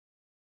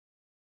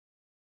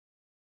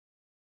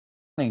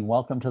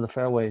Welcome to the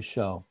Fairways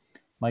show.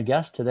 My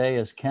guest today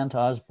is Kent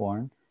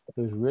Osborne,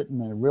 who's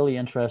written a really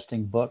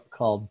interesting book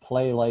called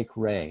Play Like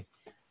Ray.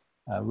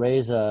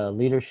 Ray's a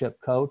leadership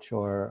coach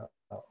or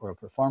a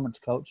performance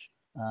coach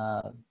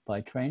by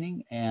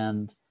training,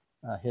 and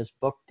his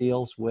book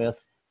deals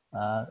with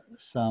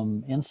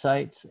some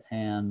insights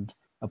and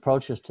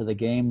approaches to the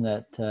game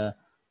that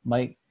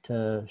might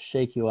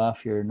shake you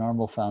off your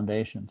normal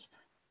foundations.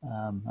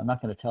 I'm not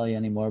going to tell you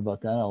any more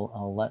about that.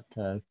 I'll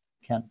let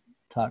Kent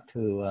talk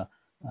to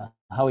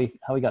how he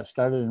got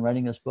started in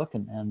writing this book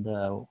and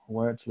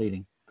where it's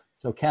leading.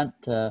 So Kent,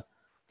 good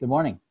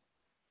morning.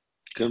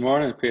 Good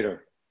morning,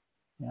 Peter.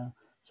 Yeah.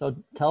 So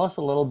tell us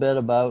a little bit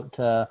about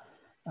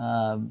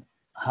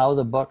how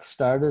the book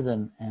started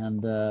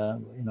and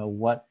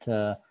what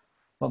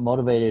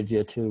motivated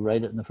you to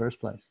write it in the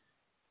first place.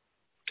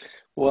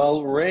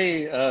 Well,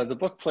 Ray, the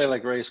book Play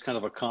Like Ray is kind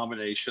of a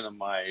combination of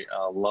my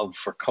love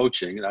for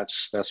coaching.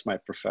 That's my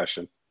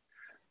profession,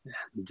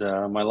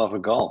 and my love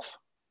of golf.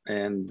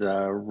 And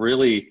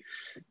really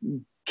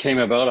came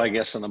about, I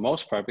guess, in the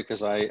most part,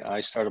 because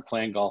I started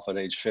playing golf at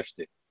age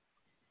 50.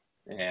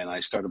 And I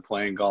started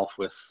playing golf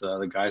with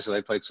the guys that I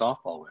played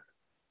softball with.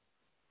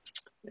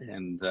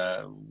 And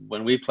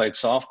when we played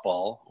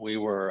softball, we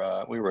were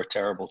a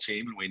terrible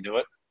team, and we knew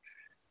it.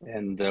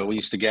 And we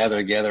used to gather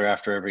together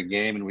after every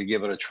game, and we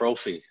give it a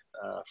trophy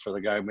for the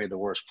guy who made the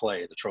worst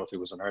play. The trophy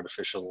was an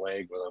artificial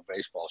leg with a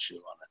baseball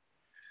shoe on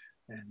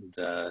it.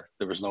 And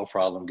there was no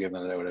problem giving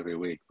it out every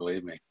week,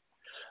 believe me.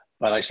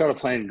 But I started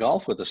playing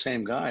golf with the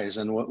same guys.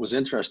 And what was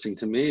interesting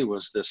to me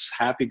was this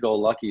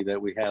happy-go-lucky that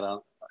we had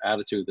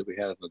attitude that we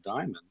had at the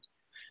Diamond.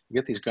 You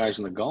get these guys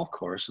on the golf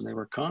course, and they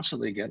were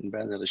constantly getting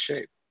bent out of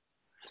shape.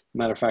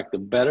 Matter of fact, the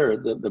better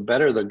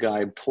the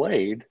guy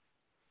played,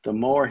 the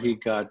more he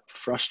got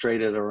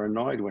frustrated or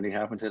annoyed when he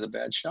happened to hit a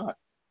bad shot,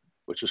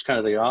 which was kind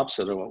of the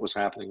opposite of what was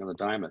happening on the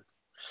Diamond.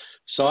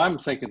 So I'm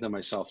thinking to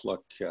myself,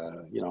 look,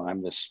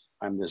 I'm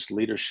this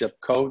leadership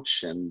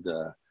coach, and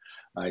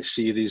I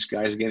see these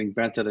guys getting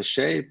bent out of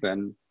shape,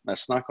 and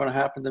that's not going to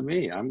happen to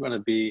me. I'm going to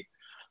be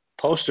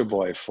poster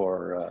boy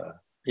for,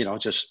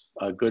 just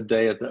a bad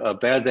day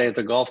at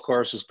the golf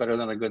course is better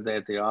than a good day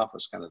at the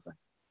office kind of thing.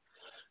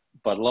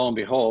 But lo and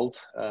behold,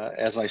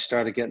 as I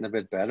started getting a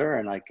bit better,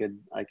 and I could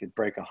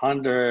break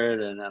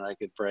 100, and then I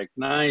could break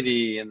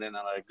 90, and then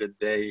on a good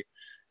day,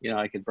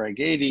 I could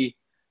break 80.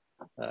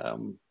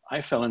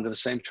 I fell into the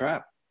same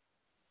trap.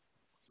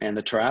 And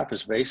the trap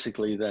is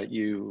basically that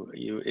you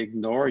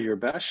ignore your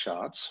best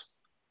shots,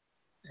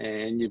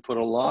 and you put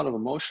a lot of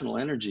emotional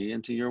energy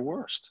into your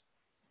worst.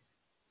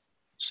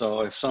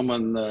 So if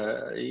someone,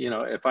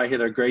 if I hit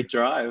a great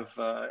drive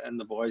and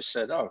the boys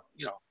said, "Oh,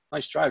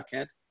 nice drive,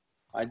 Kent,"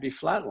 I'd be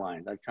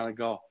flatlined. I'd kind of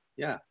go,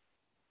 "Yeah,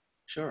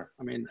 sure."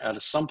 I mean,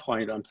 at some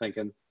point, I'm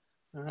thinking,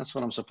 that's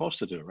what I'm supposed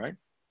to do, right?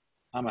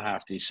 I'm a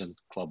half decent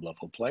club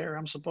level player.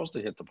 I'm supposed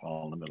to hit the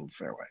ball in the middle of the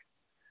fairway.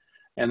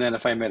 And then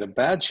if I made a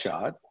bad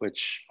shot,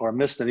 or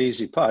missed an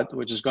easy putt,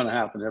 which is going to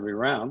happen every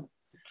round,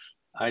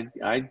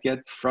 I'd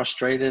get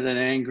frustrated and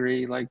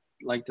angry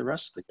like the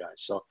rest of the guys.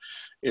 So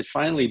it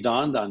finally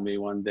dawned on me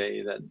one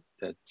day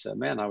that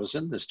man, I was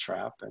in this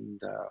trap,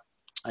 and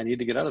I need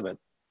to get out of it.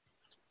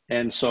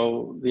 And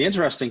so the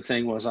interesting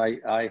thing was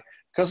I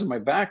because of my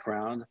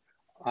background,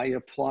 I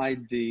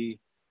applied the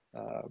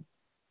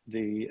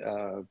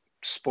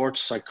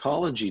sports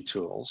psychology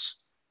tools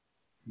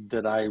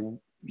that I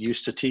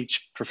used to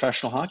teach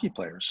professional hockey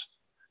players,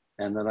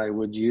 and that I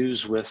would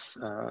use with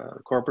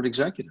corporate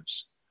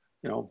executives.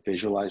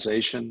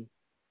 Visualization,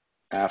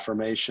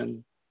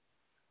 affirmation,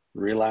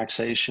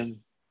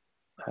 relaxation,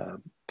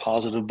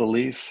 positive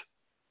belief.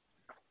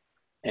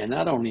 And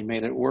that only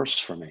made it worse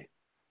for me.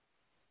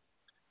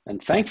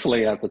 And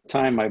thankfully, at the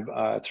time,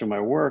 through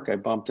my work, I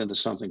bumped into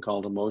something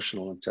called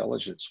emotional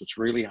intelligence, which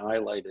really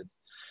highlighted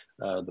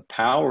the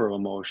power of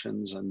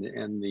emotions and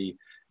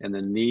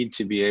the need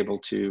to be able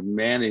to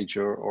manage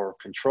or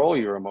control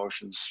your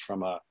emotions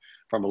from a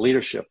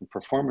leadership and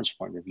performance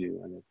point of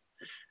view. And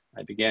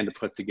I began to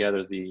put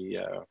together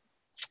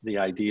the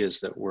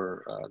ideas that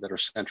are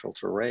central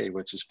to Ray,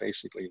 which is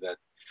basically that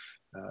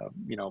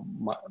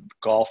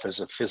golf is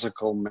a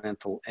physical,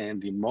 mental,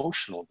 and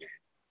emotional game.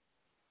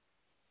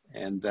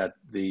 And that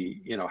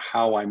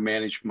how I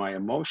manage my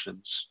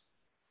emotions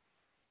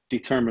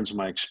determines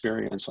my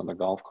experience on the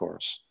golf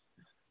course,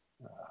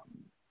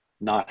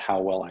 not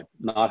how well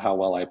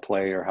I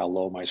play or how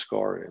low my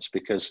score is.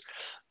 Because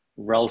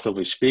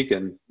relatively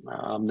speaking,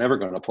 I'm never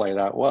going to play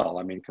that well.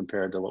 I mean,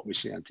 compared to what we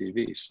see on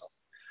TV. So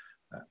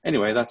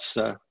anyway, that's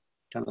kind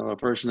of a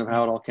version of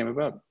how it all came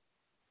about.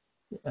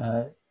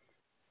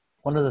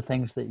 One of the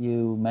things that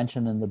you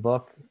mentioned in the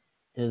book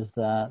is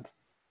that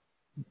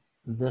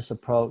this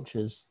approach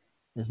is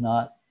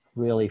not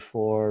really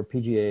for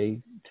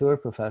PGA Tour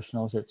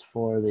professionals. It's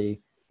for the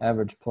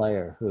average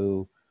player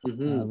who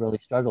really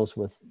struggles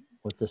with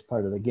this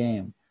part of the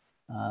game.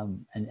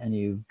 And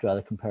you draw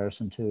the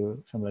comparison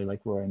to somebody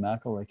like Rory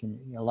McIlroy. Can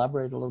you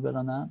elaborate a little bit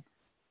on that?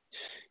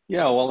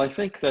 Yeah, well, I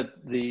think that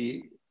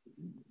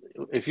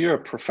if you're a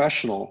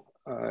professional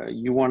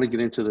you want to get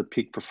into the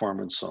peak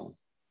performance zone.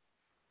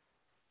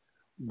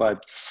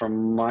 But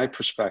from my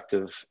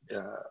perspective,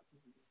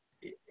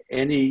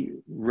 any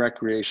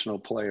recreational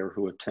player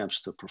who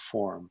attempts to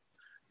perform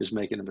is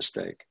making a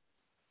mistake,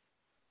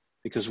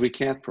 because we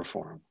can't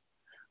perform.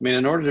 I mean,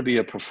 in order to be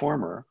a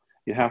performer,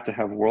 you have to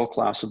have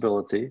world-class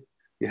ability.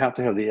 You have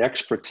to have the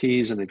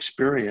expertise and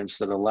experience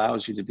that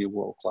allows you to be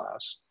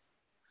world-class.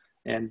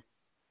 And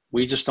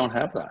we just don't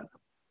have that.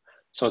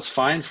 So it's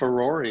fine for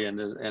Rory and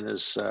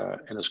his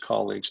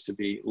colleagues to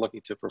be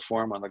looking to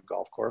perform on the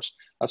golf course.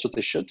 That's what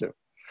they should do.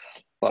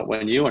 But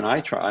when you and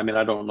I try, I mean,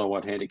 I don't know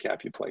what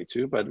handicap you play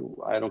to, but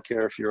I don't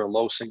care if you're a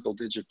low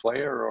single-digit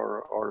player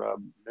or a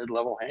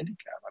mid-level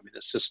handicap. I mean,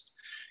 it's just,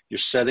 you're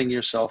setting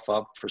yourself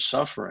up for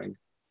suffering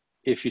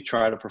if you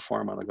try to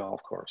perform on a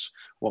golf course.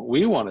 What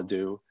we want to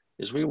do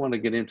is we want to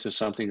get into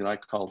something that I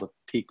call the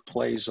peak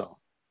play zone,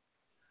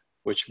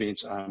 which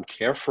means I'm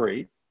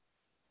carefree,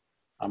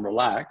 I'm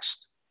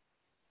relaxed,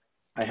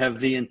 I have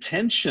the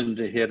intention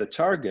to hit a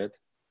target,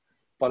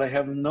 but I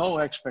have no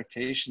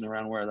expectation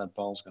around where that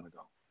ball's going to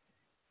go.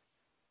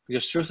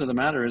 Because truth of the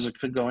matter is, it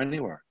could go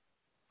anywhere.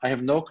 I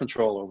have no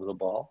control over the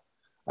ball.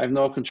 I have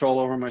no control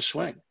over my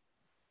swing.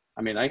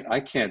 I mean, I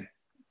can't,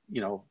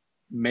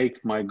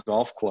 make my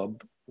golf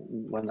club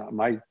when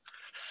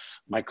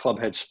my club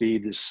head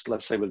speed is,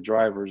 let's say with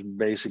drivers,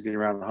 basically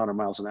around 100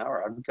 miles an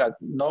hour. I've got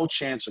no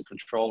chance of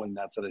controlling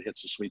that so that it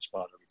hits the sweet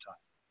spot every time.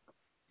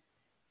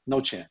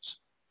 No chance.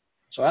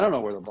 So I don't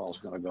know where the ball's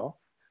going to go.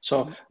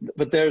 So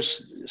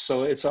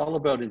it's all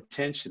about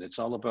intention. It's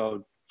all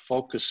about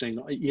focusing.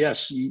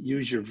 Yes,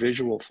 use your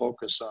visual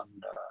focus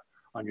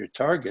on your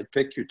target.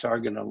 Pick your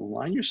target and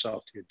align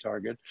yourself to your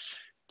target,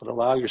 but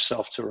allow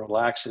yourself to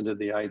relax into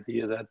the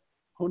idea that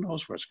who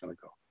knows where it's going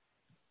to go.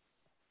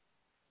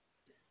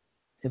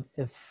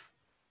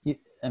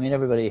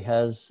 Everybody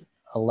has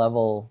a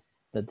level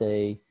that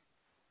they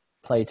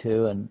play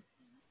to, and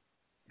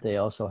they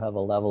also have a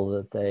level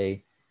that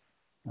they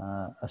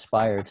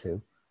aspire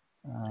to.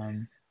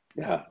 Do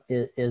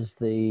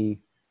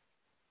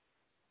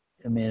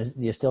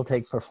you still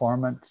take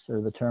performance,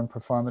 or the term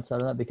performance,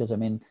 out of that? Because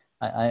I'm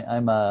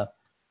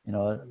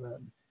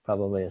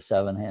probably a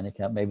 7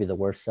 handicap, maybe the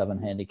worst 7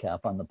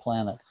 handicap on the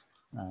planet.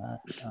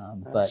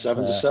 But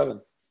 7 to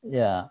 7.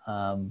 Yeah.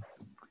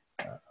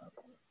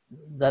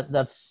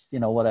 That's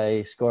what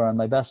I score on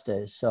my best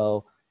days.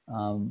 So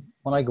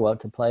when I go out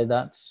to play,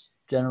 that's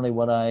generally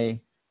what I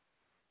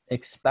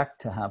expect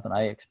to happen.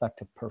 I expect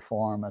to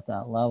perform at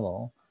that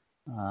level.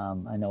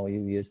 I know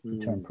you use the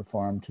term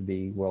perform to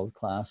be world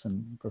class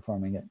and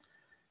performing at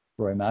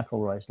Rory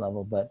McIlroy's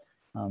level, but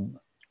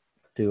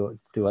do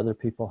other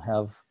people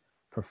have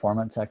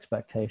performance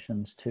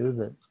expectations too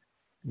that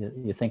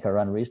you think are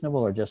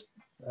unreasonable, or just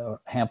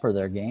hamper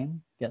their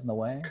game, get in the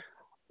way?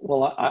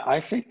 Well,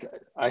 I think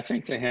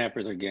they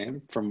hamper their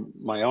game from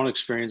my own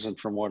experience and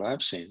from what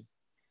I've seen.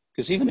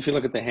 Because even if you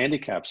look at the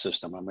handicap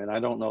system, I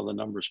don't know the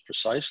numbers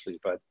precisely,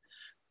 but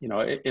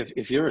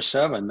if you're a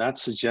 7, that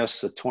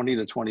suggests that 20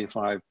 to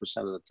 25%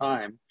 of the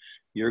time,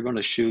 you're going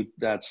to shoot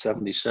that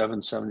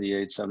 77,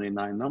 78,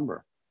 79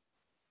 number.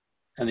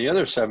 And the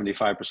other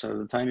 75% of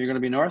the time, you're going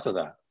to be north of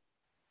that.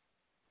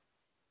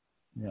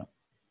 Yeah.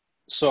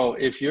 So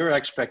if your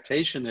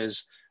expectation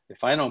is,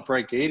 if I don't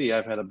break 80,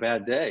 I've had a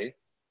bad day,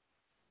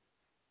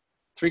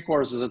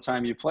 3/4 of the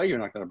time you play, you're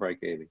not going to break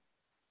 80.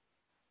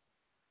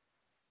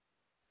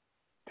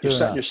 You're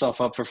setting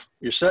yourself up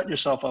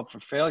for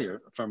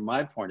failure, from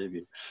my point of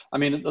view.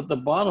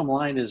 The bottom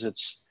line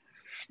is,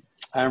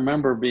 I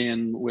remember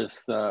being with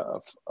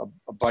a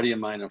buddy of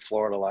mine in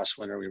Florida last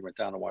winter. We went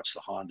down to watch the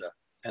Honda,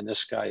 and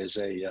this guy is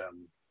a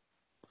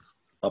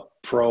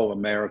pro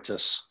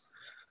emeritus,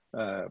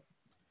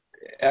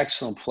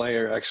 excellent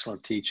player,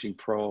 excellent teaching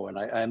pro. And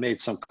I made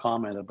some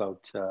comment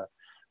about the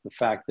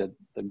fact that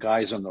the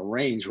guys on the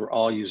range were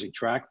all using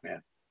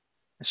TrackMan.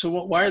 I said,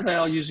 well, why are they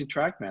all using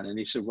TrackMan? And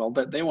he said, well,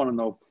 they want to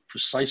know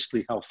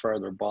precisely how far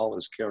their ball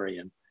is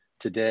carrying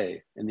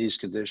today in these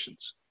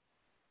conditions.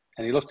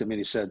 And he looked at me and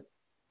he said,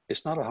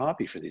 it's not a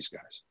hobby for these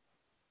guys.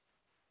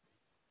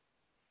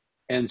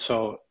 And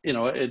so,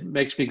 it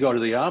makes me go to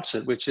the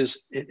opposite, which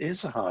is, it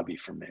is a hobby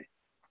for me.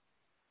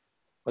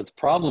 But the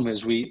problem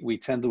is we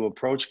tend to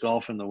approach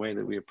golf in the way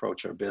that we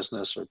approach our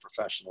business or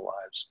professional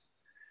lives.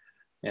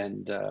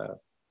 And,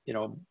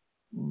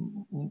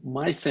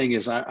 my thing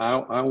is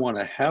I want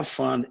to have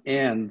fun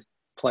and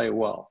play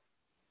well.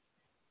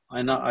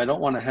 I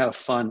don't want to have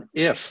fun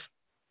if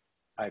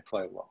I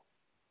play well.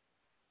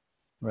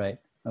 Right.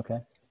 Okay.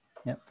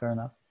 Yeah, fair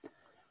enough.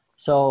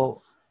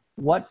 So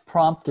what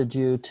prompted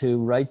you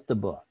to write the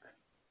book?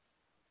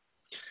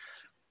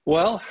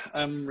 Well,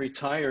 I'm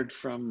retired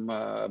from,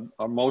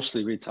 or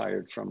mostly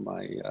retired from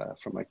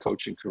my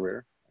coaching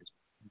career. I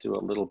do a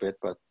little bit,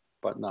 but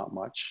not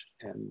much.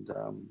 And,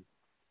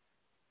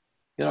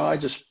 I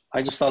just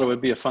thought it would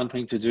be a fun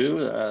thing to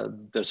do.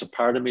 There's a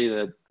part of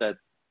me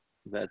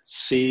that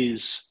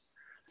sees,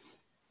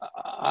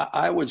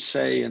 I would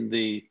say in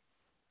the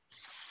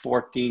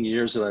 14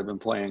 years that I've been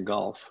playing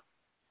golf,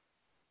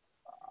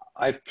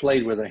 I've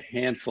played with a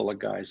handful of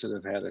guys that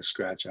have had a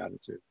scratch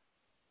attitude.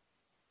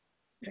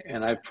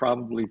 And I've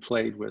probably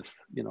played with,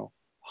 you know,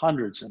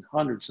 hundreds and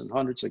hundreds and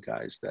hundreds of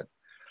guys that,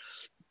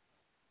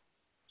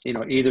 you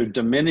know, either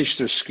diminish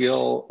their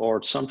skill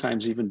or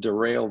sometimes even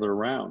derail their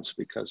rounds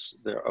because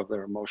of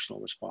their emotional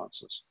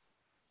responses.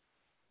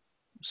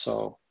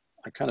 So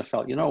I kind of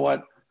felt, you know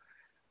what,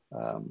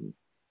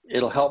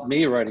 it'll help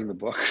me writing the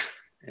book.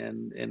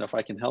 And if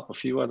I can help a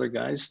few other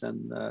guys,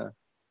 then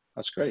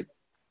that's great.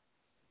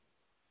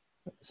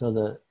 So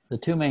the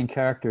two main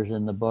characters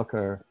in the book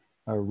are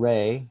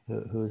Ray,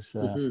 who's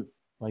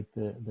like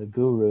the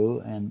guru,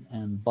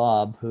 and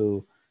Bob,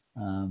 who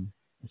I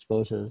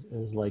suppose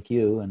is like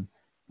you, and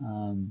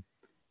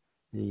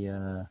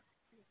the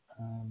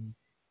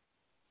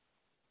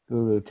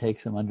guru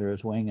takes him under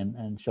his wing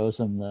and shows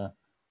him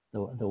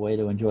the way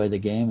to enjoy the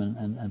game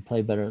and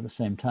play better at the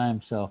same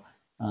time. So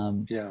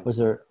was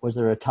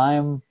there a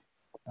time,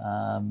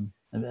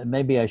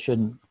 maybe I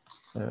shouldn't,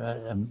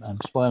 I'm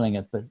spoiling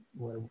it, but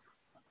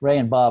Ray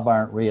and Bob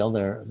aren't real.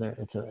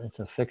 It's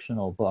a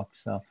fictional book.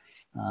 So,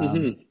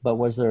 but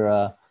was there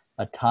a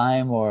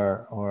time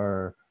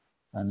or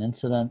an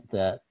incident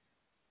that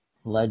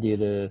led you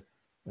to,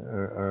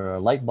 or a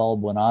light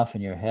bulb went off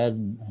in your head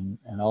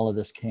and all of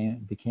this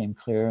became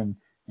clear and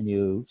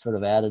you sort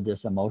of added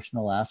this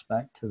emotional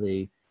aspect to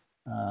the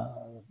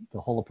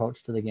whole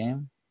approach to the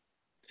game?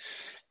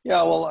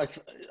 Yeah, well,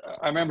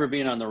 I remember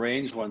being on the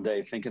range one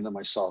day thinking to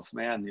myself,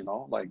 man, you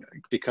know, like,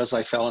 because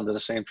I fell into the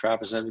same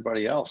trap as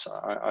everybody else,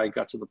 I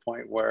got to the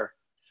point where,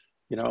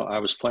 you know, I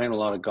was playing a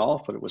lot of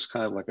golf, but it was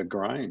kind of like a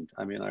grind.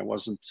 I mean, I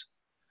wasn't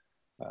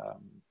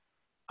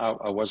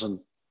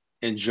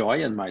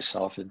enjoying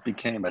myself. It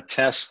became a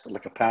test,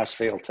 like a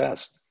pass-fail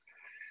test.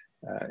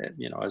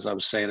 You know, as I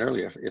was saying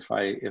earlier, if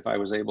I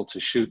was able to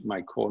shoot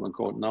my quote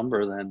unquote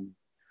number, then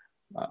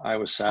I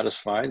was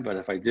satisfied. But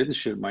if I didn't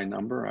shoot my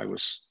number, I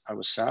was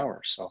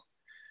sour. So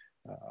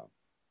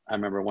I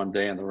remember one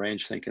day on the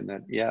range thinking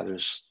that, yeah,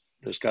 there's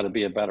got to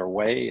be a better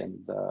way. And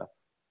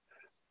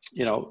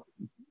you know,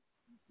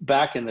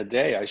 back in the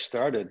day, I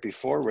started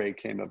before Ray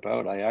came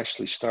about. I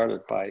actually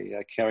started by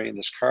carrying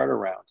this card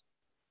around.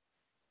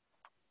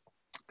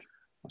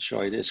 I'll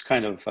show you. It's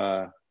kind of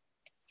I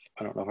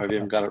don't know if I've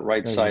even got it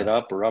right side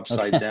up or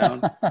upside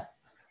down.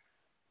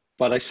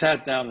 But I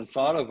sat down and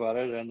thought about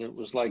it, and it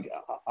was like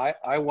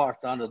I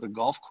walked onto the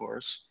golf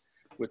course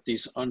with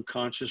these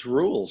unconscious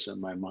rules in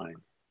my mind.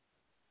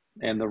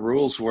 And the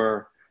rules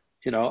were,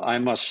 you know, I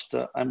must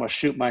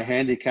shoot my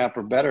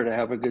handicapper better to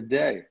have a good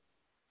day.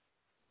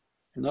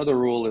 Another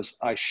rule is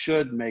I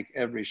should make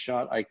every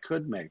shot I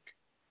could make.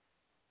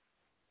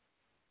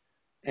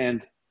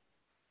 And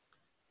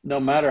no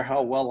matter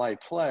how well I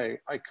play,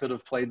 I could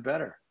have played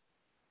better.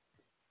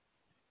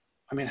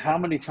 I mean, how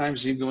many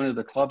times do you go into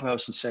the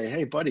clubhouse and say,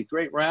 hey, buddy,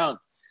 great round?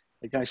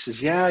 The guy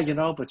says, yeah, you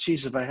know, but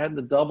geez, if I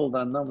hadn't doubled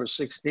on number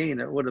 16,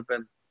 it would have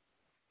been.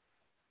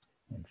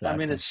 Exactly. I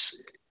mean,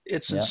 it's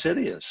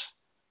insidious.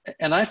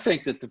 And I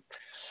think that the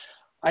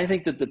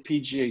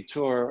PGA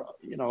Tour,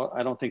 you know,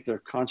 I don't think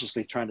they're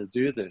consciously trying to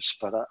do this,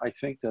 but I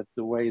think that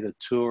the way the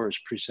tour is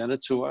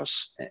presented to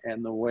us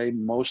and the way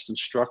most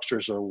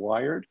instructors are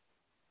wired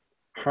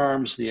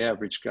harms the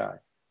average guy,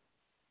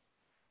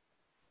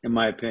 in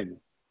my opinion.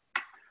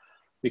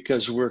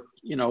 Because we're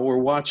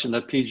watching the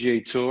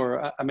PGA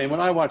Tour. I mean, when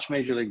I watch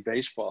Major League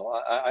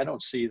Baseball, I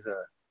don't see the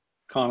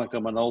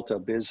Konica Minolta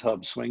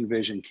BizHub Swing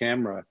Vision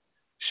camera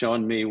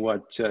showing me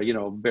what, you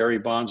know, Barry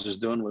Bonds is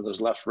doing with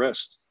his left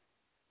wrist.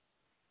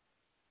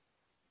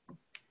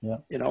 Yeah,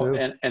 you know,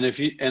 and if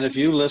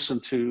you listen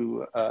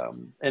to,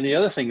 and the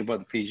other thing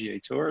about the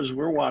PGA Tour is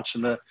we're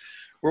watching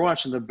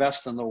the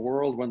best in the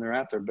world when they're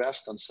at their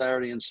best on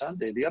Saturday and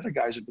Sunday. The other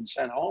guys have been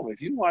sent home.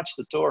 If you watch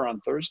the tour on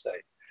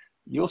Thursday,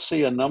 you'll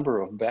see a number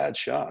of bad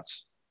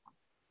shots.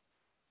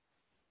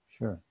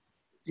 Sure.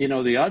 You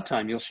know, the odd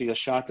time you'll see a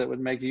shot that would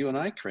make you and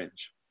I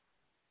cringe.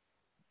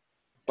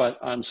 But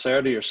on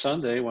Saturday or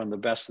Sunday, when the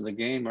best in the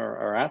game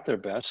are at their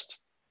best,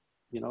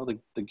 you know,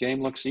 the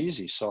game looks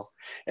easy. So,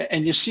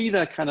 and you see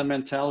that kind of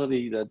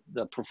mentality, that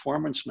the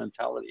performance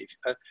mentality.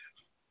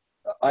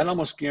 I'd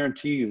almost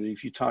guarantee you that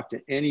if you talk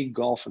to any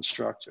golf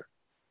instructor,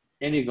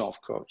 any golf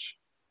coach,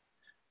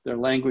 their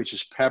language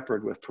is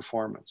peppered with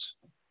performance.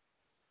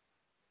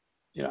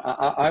 You know,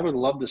 I would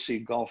love to see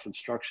golf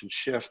instruction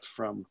shift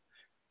from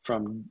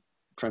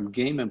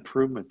game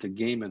improvement to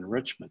game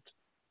enrichment.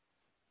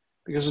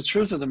 Because the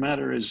truth of the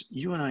matter is,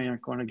 you and I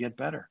aren't going to get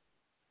better.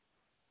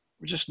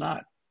 We're just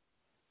not.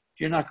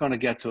 You're not going to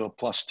get to a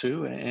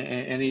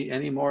 +2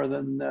 any more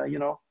than, you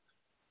know,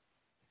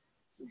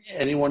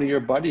 any one of your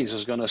buddies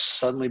is going to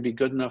suddenly be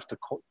good enough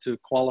to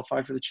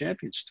qualify for the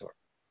Champions Tour.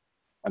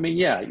 I mean,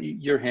 yeah,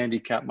 your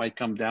handicap might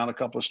come down a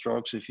couple of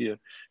strokes if you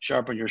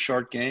sharpen your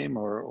short game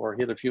or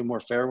hit a few more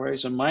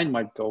fairways, and mine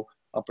might go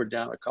up or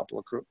down a couple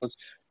of but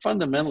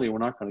fundamentally, we're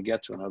not going to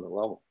get to another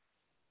level.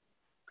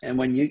 And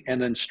the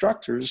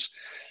instructors,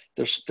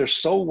 they're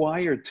so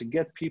wired to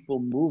get people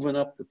moving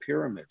up the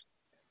pyramid.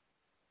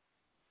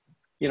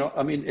 You know,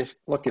 I mean, if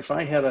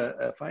I had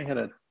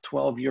a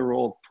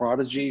 12-year-old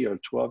prodigy or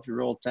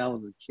 12-year-old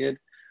talented kid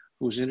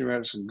who's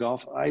interested in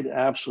golf, I'd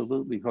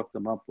absolutely hook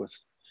them up with,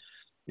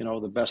 you know,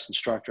 the best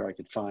instructor I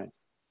could find.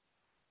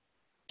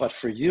 But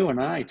for you and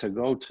I to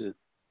go to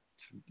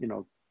you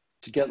know,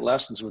 to get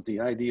lessons with the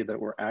idea that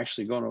we're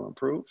actually going to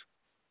improve,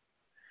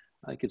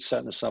 I think it's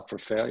setting us up for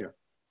failure.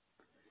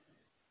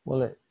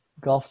 Well,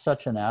 golf's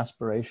such an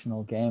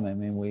aspirational game. I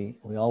mean, we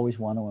always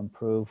want to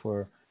improve.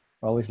 We're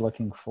always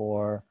looking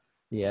for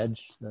the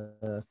edge.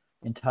 The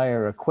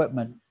entire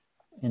equipment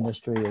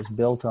industry is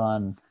built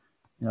on,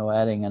 you know,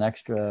 adding an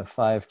extra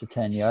 5 to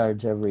 10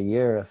 yards every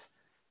year.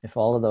 If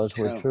all of those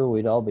were true,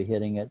 we'd all be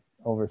hitting it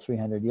over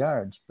 300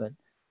 yards. But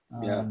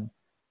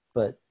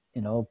but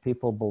you know,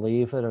 people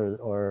believe it,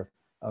 or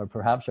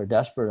perhaps are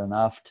desperate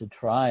enough to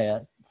try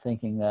it,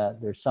 thinking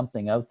that there's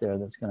something out there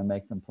that's going to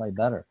make them play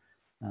better.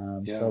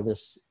 So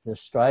this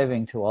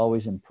striving to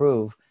always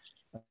improve,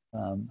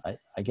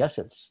 I guess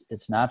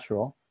it's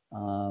natural,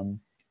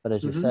 but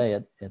as you say,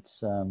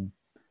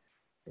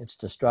 it's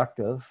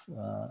destructive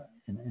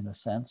in a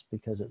sense,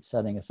 because it's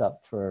setting us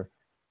up for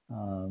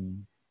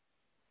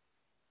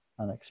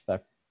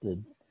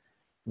unexpected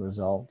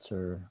results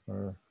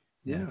or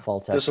you know,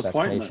 false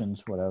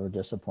expectations, whatever,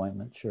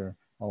 disappointment, sure,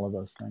 all of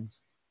those things.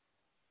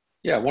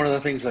 Yeah, one of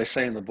the things I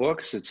say in the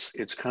book is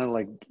it's kind of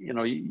like, you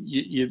know,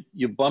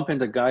 you bump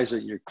into guys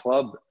at your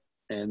club,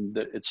 and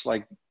it's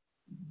like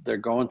they're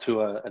going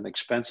to an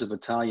expensive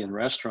Italian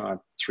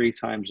restaurant three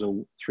times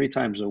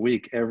a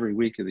week, every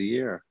week of the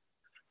year.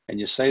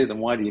 And you say to them,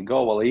 why do you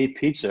go? Well, I eat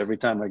pizza every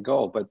time I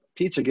go, but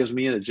pizza gives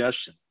me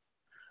indigestion.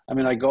 I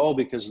mean, I go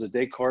because the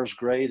decor is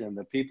great and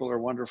the people are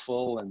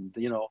wonderful, and,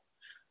 you know,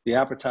 the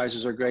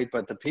appetizers are great,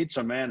 but the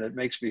pizza, man, it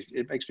makes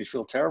me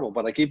feel terrible,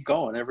 but I keep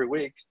going every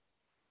week.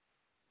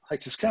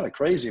 Like, it's kind of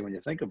crazy when you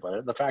think about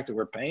it, the fact that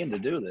we're paying to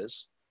do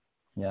this.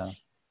 Yeah.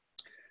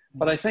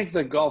 But I think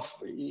that golf,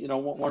 you know,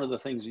 one of the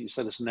things that you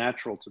said is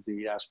natural to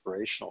be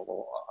aspirational.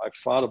 Well, I've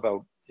thought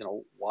about, you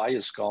know, why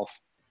is golf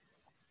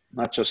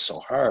not just so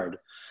hard,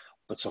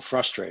 but so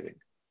frustrating?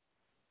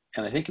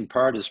 And I think in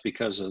part is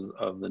because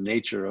of the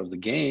nature of the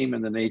game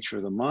and the nature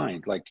of the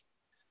mind. Like,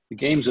 the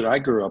games that I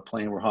grew up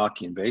playing were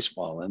hockey and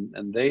baseball,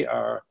 and they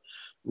are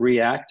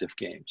reactive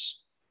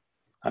games.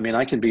 I mean,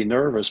 I can be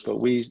nervous, but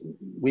we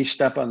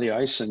step on the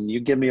ice and you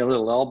give me a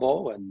little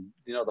elbow and,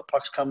 you know, the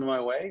puck's coming my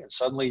way and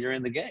suddenly you're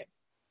in the game.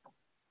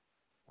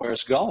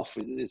 Whereas golf,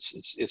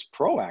 it's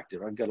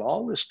proactive. I've got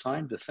all this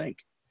time to think,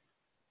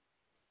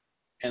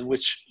 and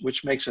which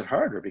makes it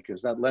harder,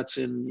 because that lets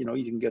in, you know,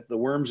 you can get the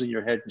worms in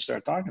your head and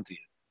start talking to you.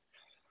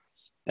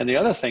 And the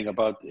other thing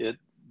about it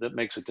that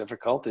makes it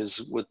difficult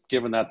is, with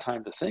given that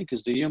time to think,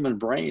 is the human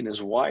brain is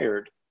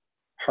hardwired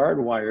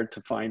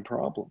to find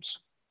problems.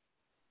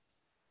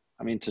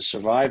 I mean, to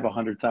survive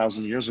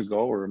 100,000 years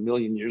ago or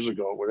 1,000,000 years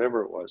ago,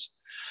 whatever it was,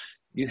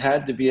 you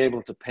had to be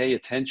able to pay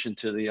attention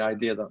to the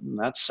idea that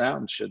that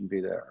sound shouldn't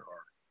be there, or,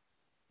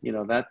 you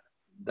know,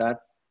 that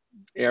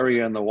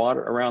area in the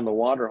water around the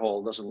water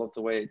hole doesn't look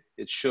the way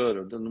it should,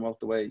 or doesn't look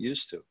the way it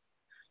used to.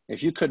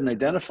 If you couldn't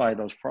identify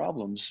those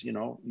problems, you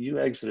know, you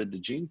exited the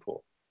gene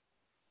pool.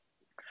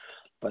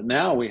 But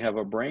now we have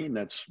a brain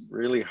that's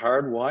really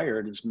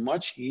hardwired. It's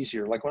much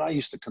easier. Like when I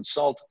used to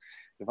consult,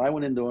 if I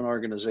went into an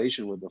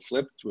organization with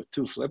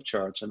two flip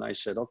charts and I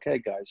said, okay,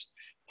 guys,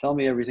 tell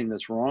me everything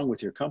that's wrong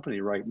with your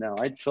company right now,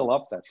 I'd fill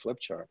up that flip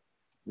chart.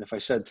 And if I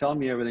said, tell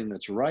me everything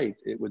that's right,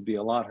 it would be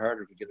a lot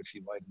harder to get a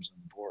few items on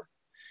the board.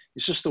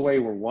 It's just the way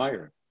we're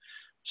wired.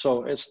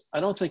 So I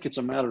don't think it's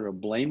a matter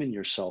of blaming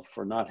yourself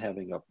for not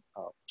having a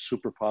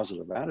super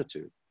positive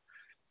attitude.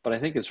 But I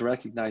think it's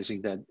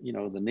recognizing that, you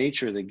know, the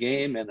nature of the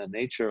game and the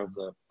nature of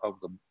the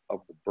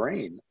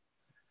brain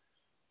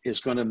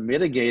is going to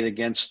mitigate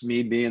against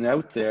me being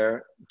out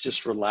there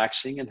just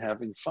relaxing and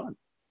having fun.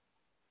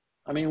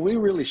 I mean, we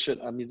really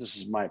should. I mean, this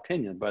is my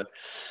opinion, but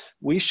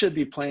we should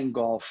be playing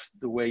golf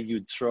the way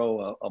you'd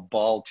throw a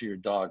ball to your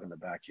dog in the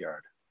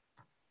backyard.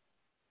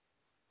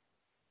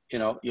 You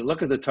know, you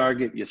look at the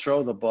target, you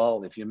throw the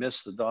ball. If you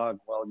miss the dog,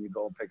 well, you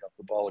go and pick up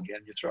the ball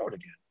again, you throw it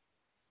again.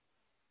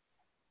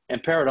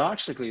 And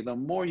paradoxically, the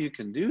more you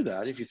can do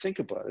that, if you think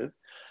about it,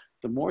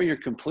 the more you're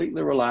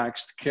completely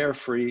relaxed,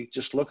 carefree,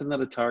 just looking at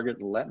a target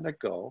and letting it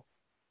go,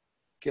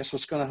 guess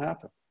what's going to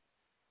happen?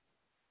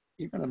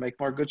 You're going to make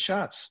more good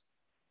shots.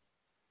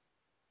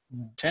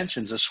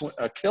 Tension's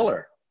a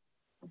killer.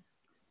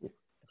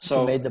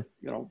 So, you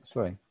know,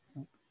 sorry,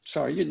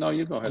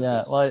 you go ahead.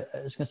 Yeah, well,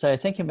 I was going to say, I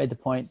think you made the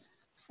point,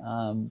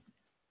 and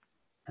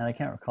I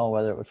can't recall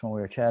whether it was when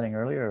we were chatting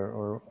earlier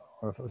or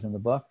if it was in the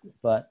book,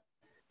 but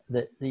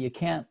that you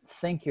can't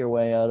think your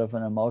way out of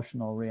an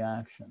emotional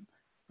reaction.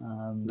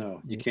 No,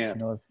 you can't.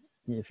 You know,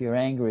 if you're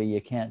angry, you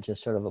can't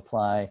just sort of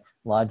apply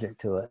logic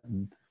to it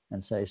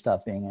and say,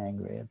 stop being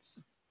angry. It's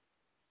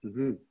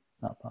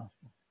not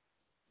possible.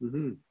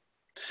 Mm-hmm.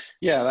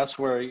 Yeah, that's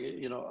where,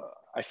 you know,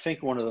 I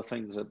think one of the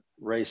things that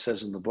Ray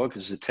says in the book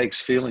is it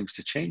takes feelings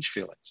to change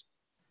feelings.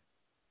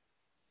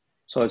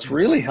 So it's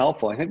really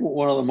helpful. I think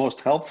one of the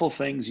most helpful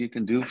things you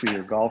can do for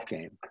your golf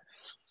game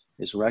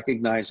is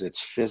recognize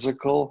it's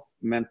physical,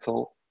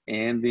 mental,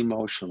 and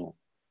emotional.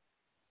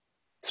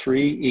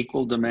 3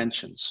 equal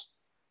dimensions.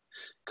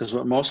 Because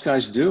what most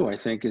guys do, I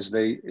think, is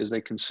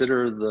they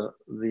consider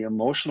the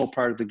emotional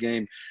part of the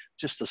game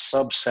just a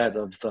subset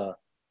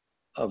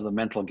of the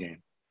mental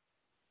game.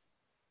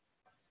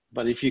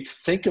 But if you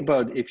think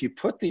about, if you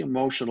put the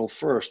emotional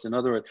first, in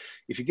other words,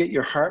 if you get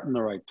your heart in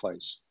the right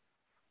place,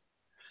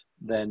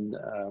 then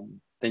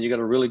you got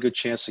a really good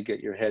chance to get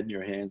your head in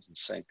your hands in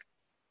sync.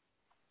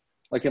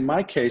 Like in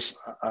my case,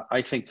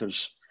 I think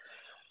there's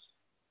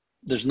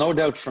no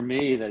doubt for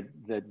me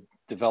that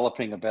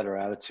developing a better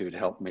attitude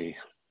helped me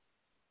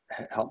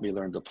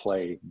learn to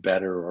play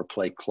better or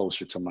play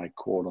closer to my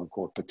quote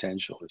unquote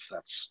potential,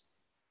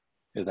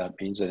 if that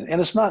means it. And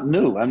it's not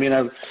new. I mean,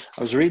 I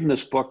was reading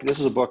this book. This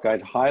is a book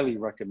I'd highly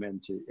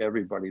recommend to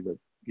everybody,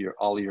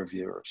 all your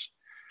viewers.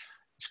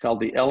 It's called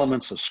The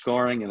Elements of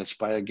Scoring, and it's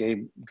by a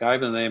guy by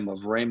the name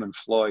of Raymond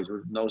Floyd,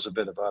 who knows a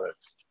bit about it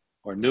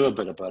or knew a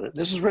bit about it.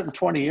 This was written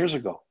 20 years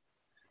ago.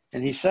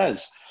 And he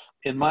says,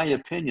 in my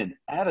opinion,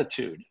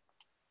 attitude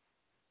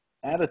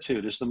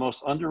is the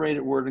most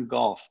underrated word in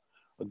golf.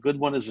 A good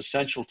one is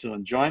essential to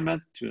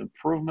enjoyment, to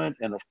improvement,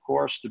 and of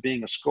course, to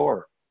being a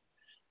scorer.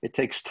 It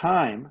takes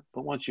time,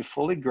 but once you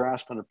fully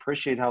grasp and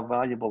appreciate how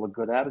valuable a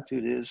good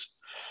attitude is,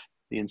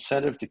 the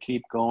incentive to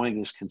keep going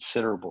is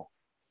considerable.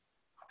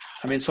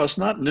 I mean, so it's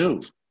not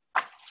new,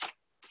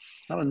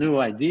 not a new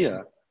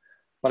idea,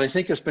 but I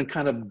think it's been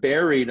kind of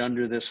buried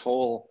under this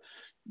whole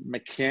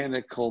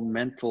mechanical,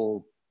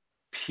 mental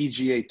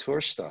PGA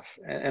Tour stuff.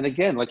 And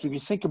again, like if you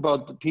think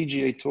about the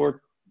PGA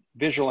Tour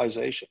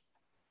visualization,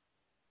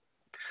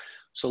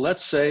 so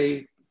let's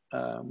say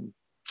I'm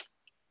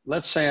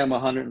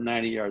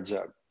 190 yards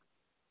out,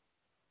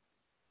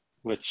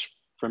 which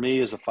for me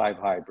is a 5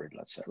 hybrid,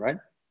 let's say, right?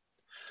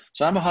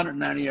 So I'm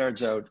 190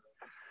 yards out,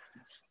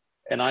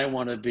 and I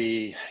want to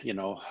be,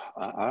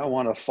 I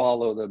want to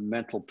follow the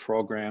mental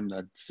program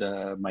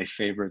that my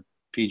favorite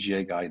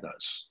PGA guy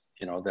does,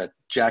 that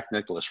Jack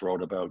Nicklaus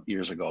wrote about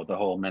years ago, the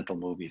whole mental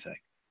movie thing.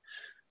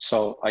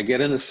 So I get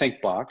in the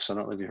think box. I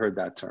don't know if you heard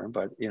that term,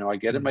 but, I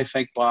get in my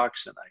think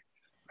box and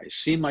I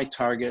see my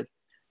target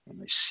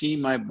and I see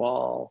my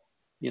ball,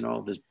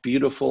 this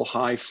beautiful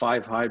high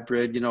 5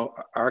 hybrid,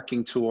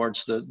 arcing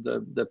towards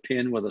the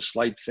pin with a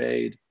slight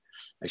fade.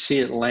 I see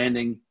it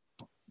landing,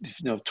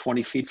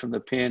 20 feet from the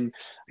pin.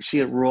 I see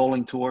it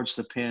rolling towards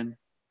the pin.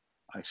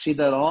 I see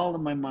that all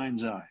in my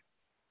mind's eye,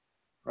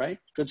 right?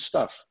 Good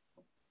stuff.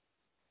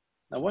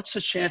 Now, what's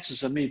the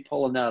chances of me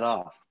pulling that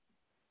off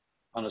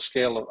on a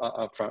scale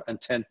of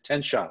 10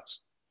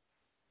 shots?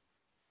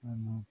 I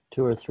don't know,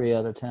 2 or 3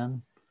 out of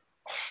 10.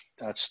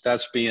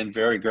 That's being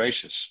very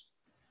gracious.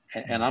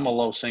 And I'm a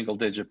low single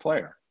digit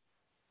player.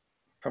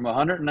 From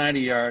 190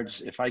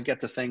 yards, if I get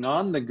the thing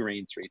on the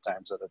green 3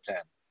 times out of 10,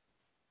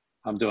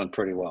 I'm doing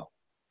pretty well.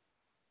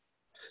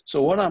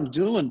 So what I'm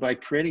doing by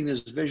creating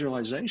this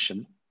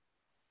visualization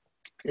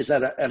is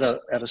at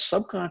a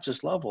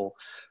subconscious level,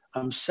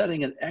 I'm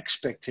setting an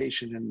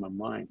expectation in my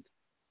mind.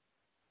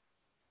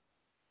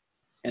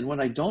 And when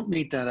I don't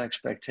meet that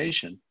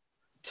expectation,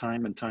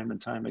 time and time and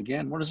time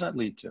again, what does that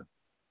lead to?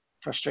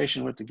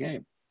 Frustration with the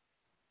game.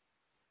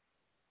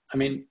 I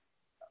mean,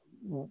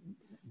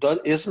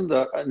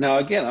 now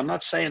again, I'm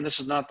not saying this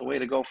is not the way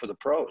to go for the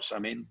pros. I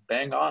mean,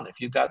 bang on.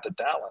 If you got the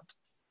talent,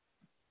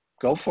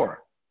 go for it.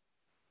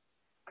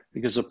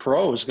 Because a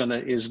pro is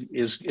gonna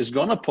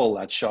pull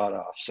that shot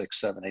off 6,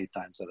 7, 8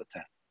 times out of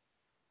 10.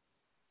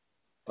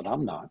 But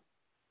I'm not.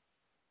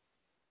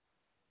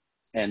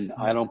 And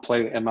I don't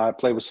play, and I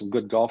play with some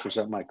good golfers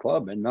at my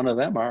club, and none of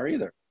them are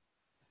either.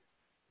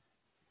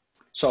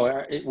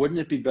 So wouldn't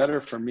it be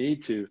better for me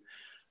to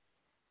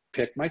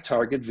pick my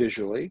target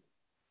visually,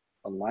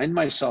 align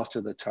myself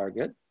to the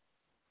target,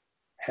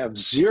 have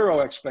zero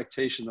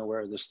expectation of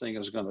where this thing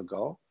is going to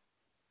go,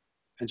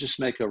 and just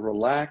make a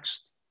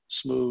relaxed,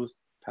 smooth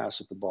pass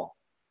at the ball?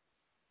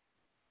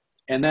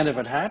 And then if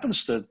it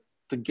happens to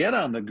get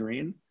on the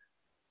green,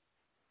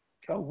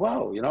 go,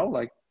 whoa,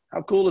 like,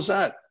 how cool is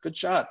that? Good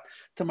shot,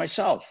 to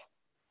myself.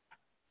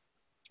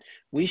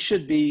 We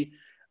should be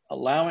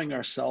allowing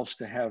ourselves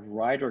to have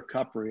Ryder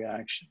Cup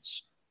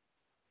reactions,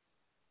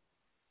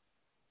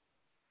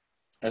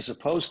 as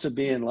opposed to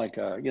being like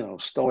a,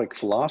 stoic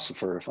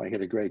philosopher. If I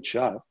hit a great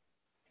shot,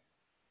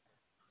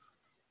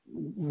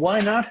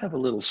 why not have a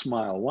little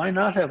smile? Why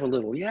not have a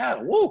little,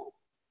 yeah, woo?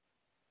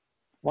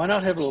 Why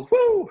not have a little,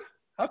 woo?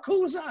 How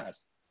cool is that?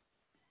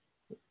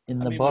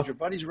 Would your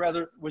buddies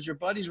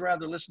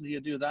rather listen to you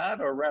do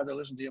that, or rather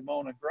listen to you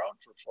moan and groan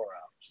for 4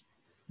 hours?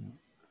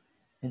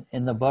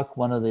 In the book,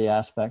 one of the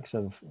aspects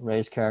of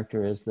Ray's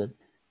character is that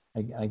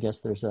I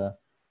guess there's a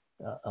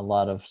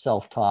lot of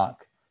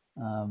self-talk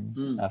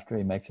after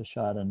he makes a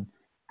shot, and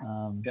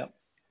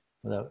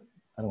without,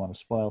 I don't want to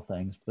spoil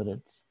things, but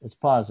it's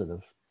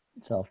positive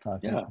self-talk.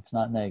 Yeah. It's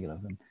not negative,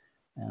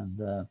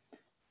 and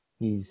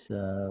he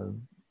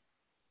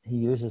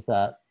uses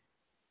that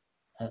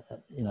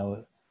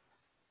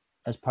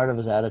as part of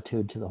his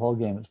attitude to the whole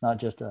game. It's not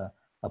just a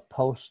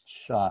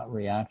post-shot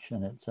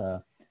reaction. It's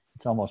a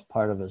it's almost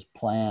part of his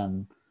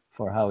plan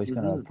for how he's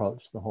going to Mm-hmm.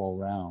 approach the whole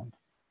round.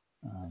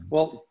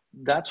 Well,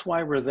 that's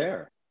why we're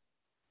there.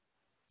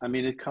 I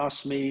mean, it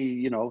costs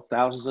me,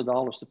 thousands of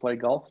dollars to play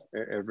golf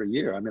every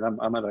year. I mean,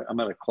 I'm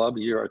at a club a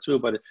year or two,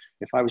 but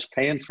if I was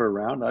paying for a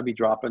round, I'd be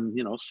dropping,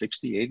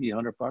 60, 80,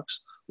 $100.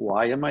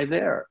 Why am I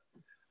there?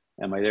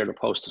 Am I there to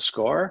post a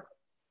score?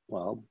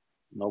 Well,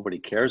 nobody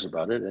cares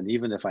about it. And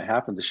even if I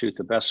happen to shoot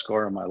the best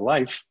score in my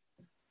life,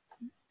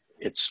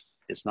 it's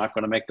not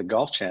going to make the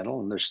Golf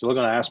Channel, and they're still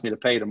going to ask me to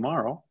pay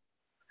tomorrow.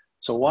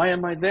 So why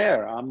am I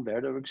there? I'm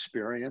there to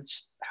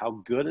experience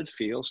how good it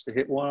feels to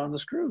hit one on the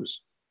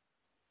screws.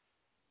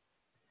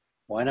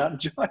 Why not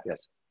enjoy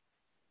it?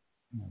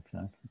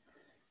 Exactly.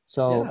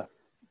 So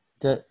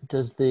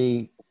does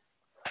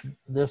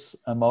this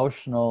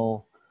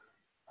emotional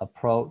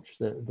approach,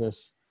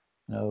 this,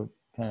 kind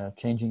of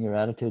changing your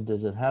attitude,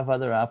 does it have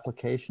other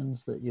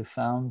applications that you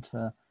found?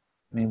 I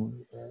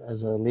mean,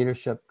 as a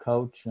leadership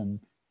coach and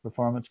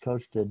performance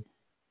coach, did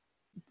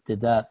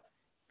that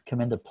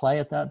come into play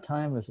at that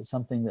time? Was it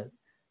something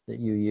that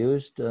you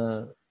used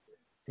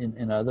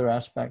in other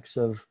aspects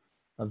of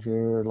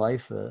your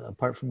life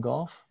apart from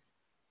golf?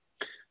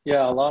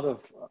 Yeah, a lot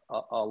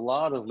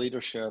of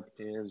leadership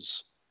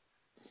is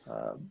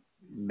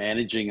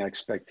managing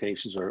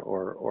expectations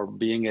or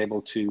being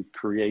able to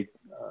create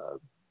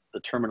the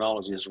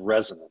terminology is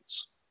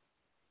resonance.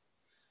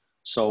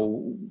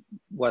 So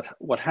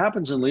what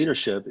happens in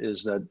leadership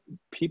is that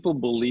people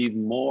believe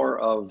more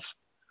of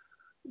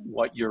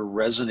what you're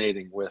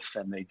resonating with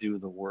than they do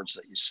the words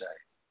that you say.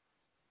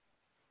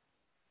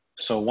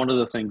 So one of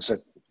the things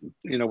that,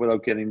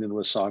 without getting into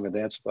a song and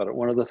dance about it,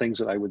 one of the things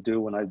that I would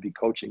do when I'd be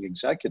coaching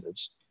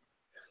executives,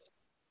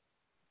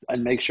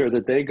 I'd make sure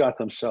that they got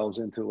themselves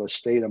into a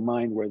state of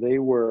mind where they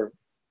were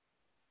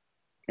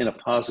in a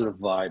positive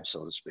vibe,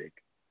 so to speak.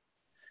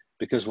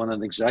 Because when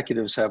an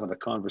executive's having a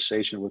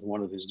conversation with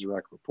one of his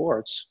direct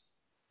reports,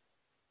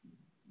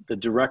 the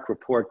direct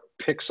report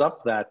picks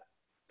up that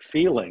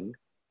feeling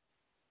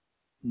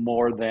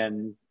more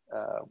than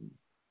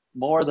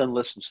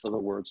listens to the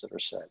words that are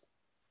said.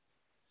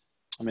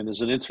 I mean,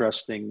 there's an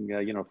interesting,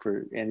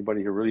 for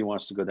anybody who really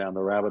wants to go down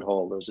the rabbit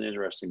hole, there's an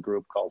interesting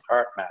group called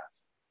Heart Math.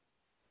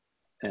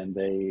 And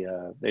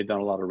they've done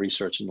a lot of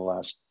research in the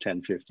last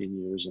 10, 15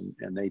 years,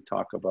 and they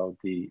talk about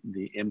the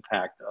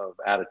impact of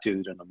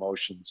attitude and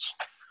emotions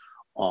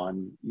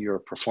on your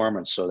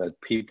performance, so that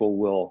people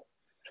will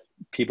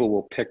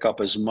pick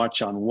up as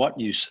much on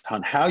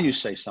on how you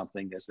say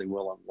something as they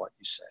will on what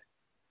you say.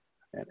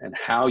 And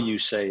how you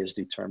say is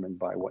determined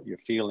by what you're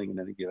feeling in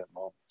any given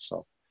moment.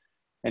 So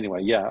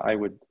anyway, yeah, I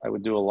would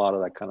do a lot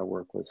of that kind of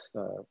work with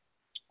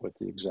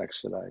the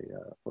execs that I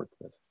worked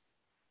with.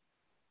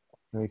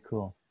 Very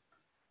cool.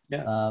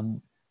 Yeah.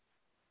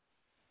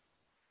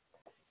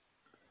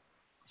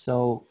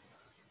 So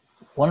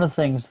one of the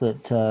things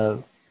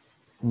that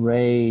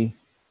Ray,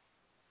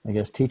 I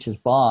guess, teaches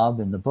Bob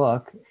in the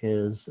book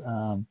is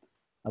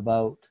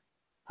about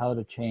how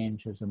to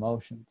change his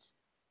emotions.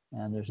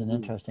 And there's an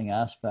interesting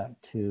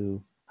aspect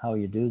to how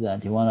you do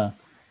that. Do you want to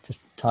just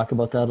talk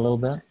about that a little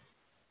bit?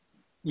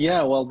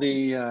 Yeah, well,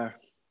 the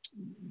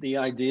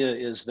idea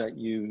is that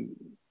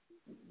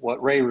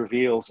what Ray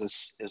reveals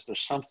is there's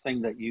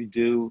something that you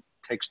do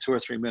takes 2 or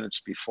 3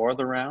 minutes before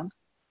the round,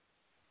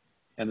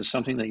 and there's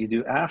something that you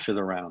do after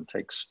the round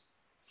takes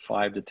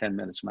 5 to 10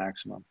 minutes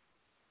maximum.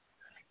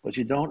 But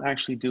you don't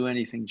actually do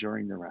anything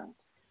during the round.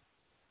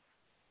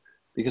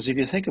 Because if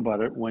you think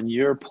about it, when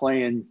you're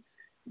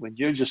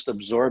just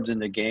absorbed in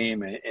the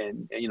game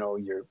and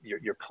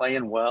you're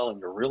playing well and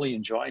you're really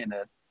enjoying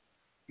it,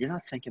 you're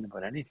not thinking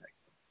about anything.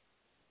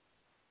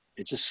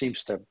 It just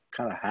seems to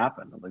kind of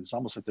happen. It's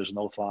almost like there's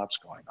no thoughts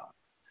going on.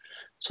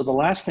 So the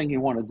last thing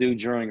you want to do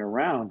during a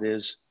round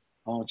is,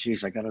 oh,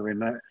 geez, I got to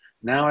remember.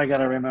 Now I got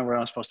to remember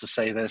I'm supposed to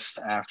say this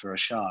after a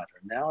shot. Or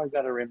now I've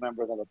got to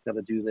remember that I've got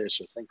to do this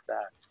or think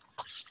that.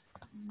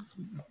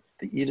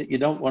 You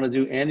don't want to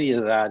do any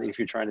of that if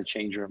you're trying to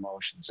change your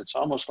emotions. It's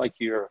almost like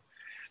you're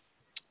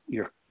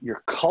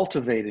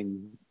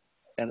cultivating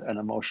an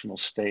emotional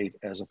state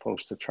as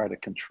opposed to try to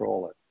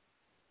control it.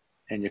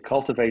 And you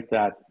cultivate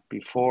that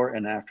before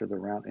and after the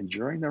round. And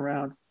during the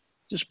round,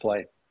 just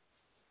play.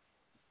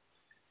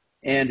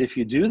 And if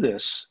you do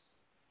this,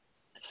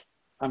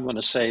 I'm going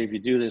to say if you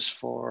do this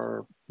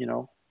for,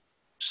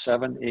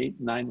 7, 8,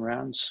 9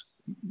 rounds,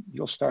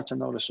 you'll start to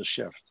notice a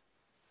shift.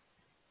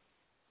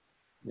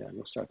 Yeah,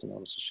 you'll start to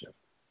notice a shift.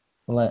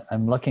 Well,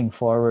 I'm looking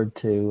forward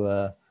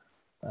to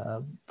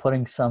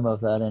putting some of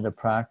that into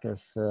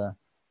practice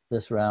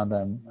this round.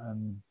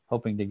 I'm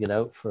hoping to get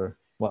out for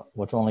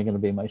what's only going to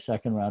be my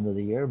second round of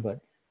the year, but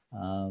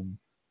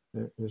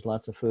there's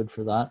lots of food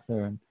for that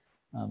there. And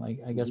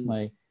I guess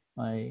my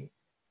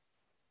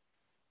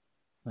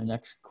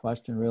next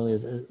question really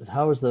is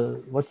what's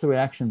the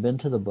reaction been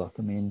to the book?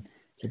 I mean,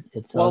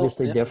 it's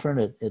obviously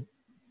different. It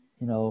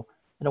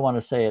I don't want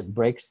to say it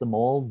breaks the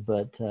mold,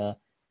 but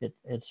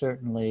it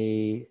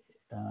certainly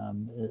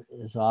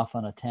is off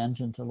on a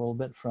tangent a little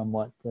bit from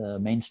what the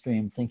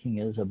mainstream thinking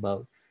is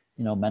about,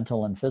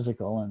 mental and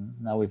physical, and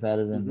now we've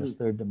added in this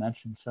third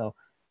dimension. So,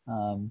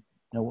 how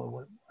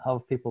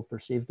have people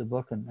perceived the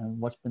book, and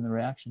what's been the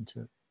reaction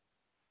to it?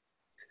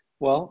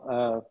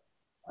 Well,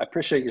 I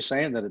appreciate you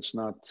saying that it's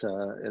not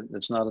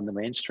in the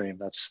mainstream.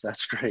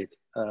 That's great.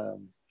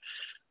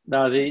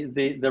 No,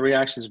 the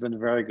reaction has been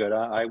very good.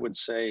 I would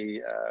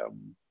say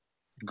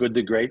good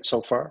to great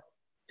so far.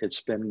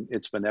 It's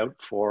been out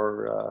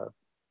for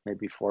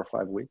maybe 4 or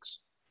 5 weeks.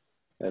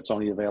 It's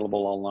only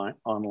available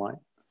online.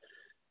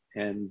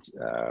 And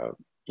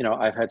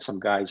I've had some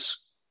guys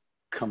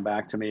come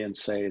back to me and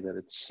say that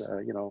it's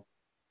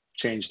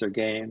changed their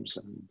games,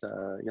 and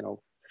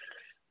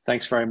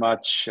thanks very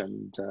much.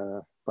 And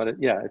but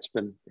it's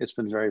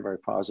been very, very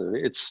positive.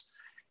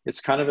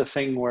 It's kind of a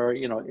thing where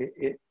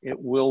it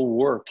will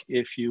work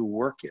if you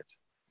work it.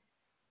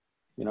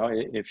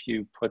 If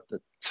you put the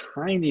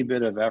tiny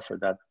bit of effort,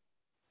 that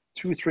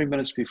 2-3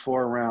 minutes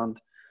before a round,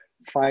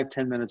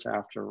 5-10 minutes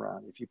after a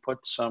round, if you put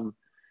a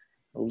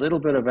little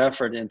bit of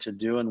effort into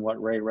doing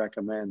what Ray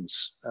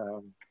recommends,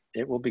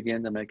 it will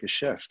begin to make a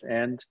shift.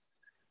 And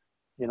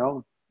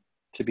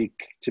to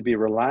be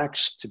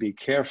relaxed, to be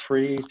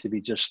carefree, to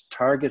be just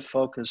target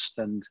focused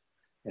and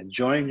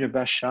enjoying your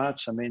best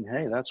shots. I mean,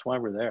 hey, that's why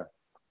we're there.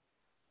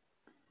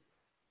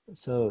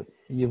 So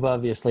you've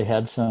obviously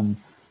had some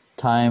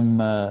time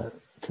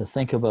to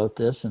think about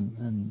this,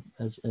 and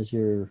as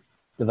you're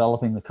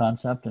developing the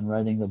concept and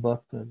writing the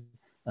book,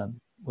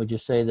 would you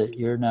say that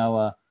you're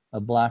now a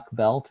black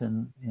belt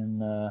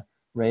in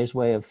Ray's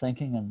way of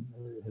thinking, and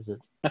has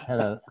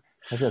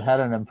it had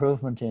an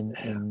improvement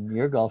in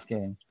your golf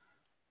game?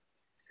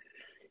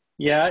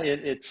 Yeah,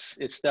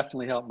 it's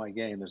definitely helped my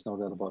game. There's no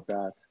doubt about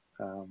that.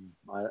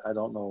 I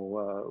don't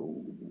know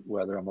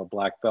whether I'm a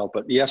black belt,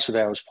 but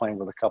yesterday I was playing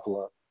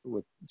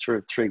with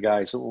three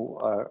guys who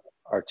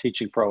are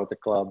teaching pro at the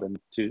club, and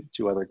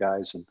two other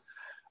guys, and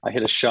I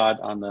hit a shot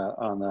on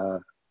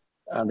the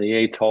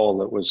 8th hole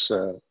that was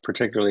a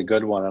particularly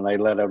good one, and I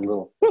let out a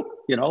little,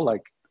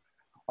 like,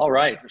 all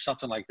right, or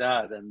something like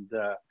that. And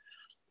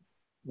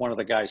one of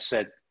the guys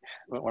said,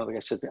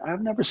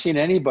 I've never seen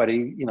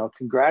anybody,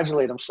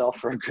 congratulate himself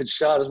for a good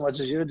shot as much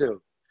as you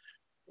do.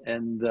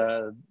 And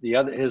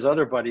his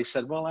other buddy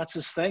said, well, that's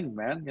his thing,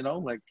 man.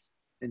 Like,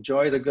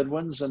 enjoy the good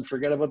ones and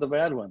forget about the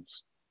bad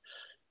ones.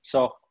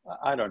 So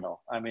I don't know.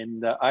 I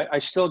mean, I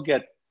still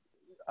get,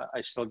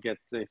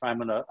 if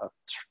I'm in a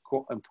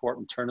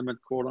important tournament,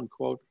 quote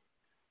unquote,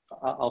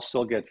 I'll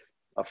still get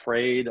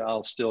afraid.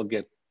 I'll still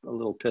get a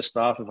little pissed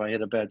off if I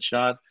hit a bad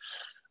shot.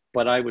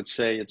 But I would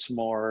say it's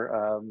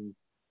more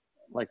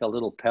like a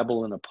little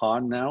pebble in a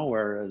pond now,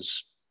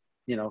 whereas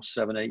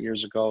 7-8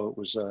 years ago it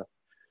was a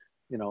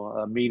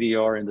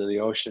meteor into the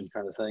ocean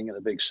kind of thing, and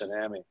a big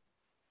tsunami.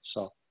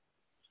 So,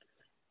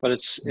 but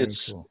it's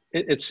cool.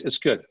 it's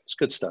good. It's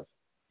good stuff.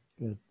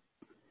 Good.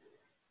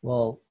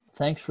 Well,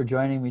 thanks for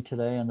joining me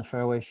today on the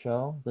Fairways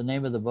Show. The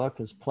name of the book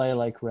is Play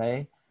Like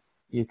Ray.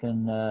 You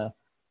can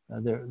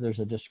there's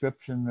a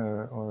description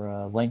or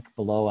a link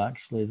below,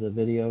 actually, the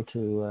video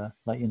to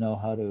let you know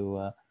how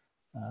to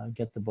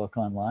get the book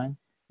online.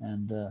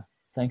 And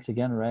thanks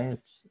again, Ray.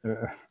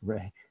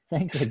 Ray.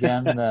 Thanks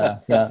again.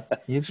 Yeah,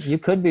 you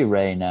could be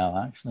Ray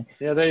now, actually.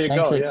 Yeah, there you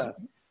go. Yeah.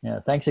 Yeah.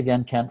 Thanks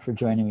again, Kent, for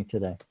joining me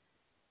today.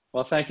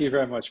 Well, thank you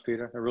very much,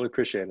 Peter. I really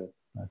appreciate it.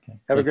 Okay.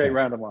 Have a great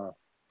round tomorrow.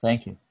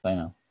 Thank you. Bye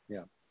now.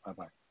 Yeah.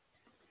 Bye-bye.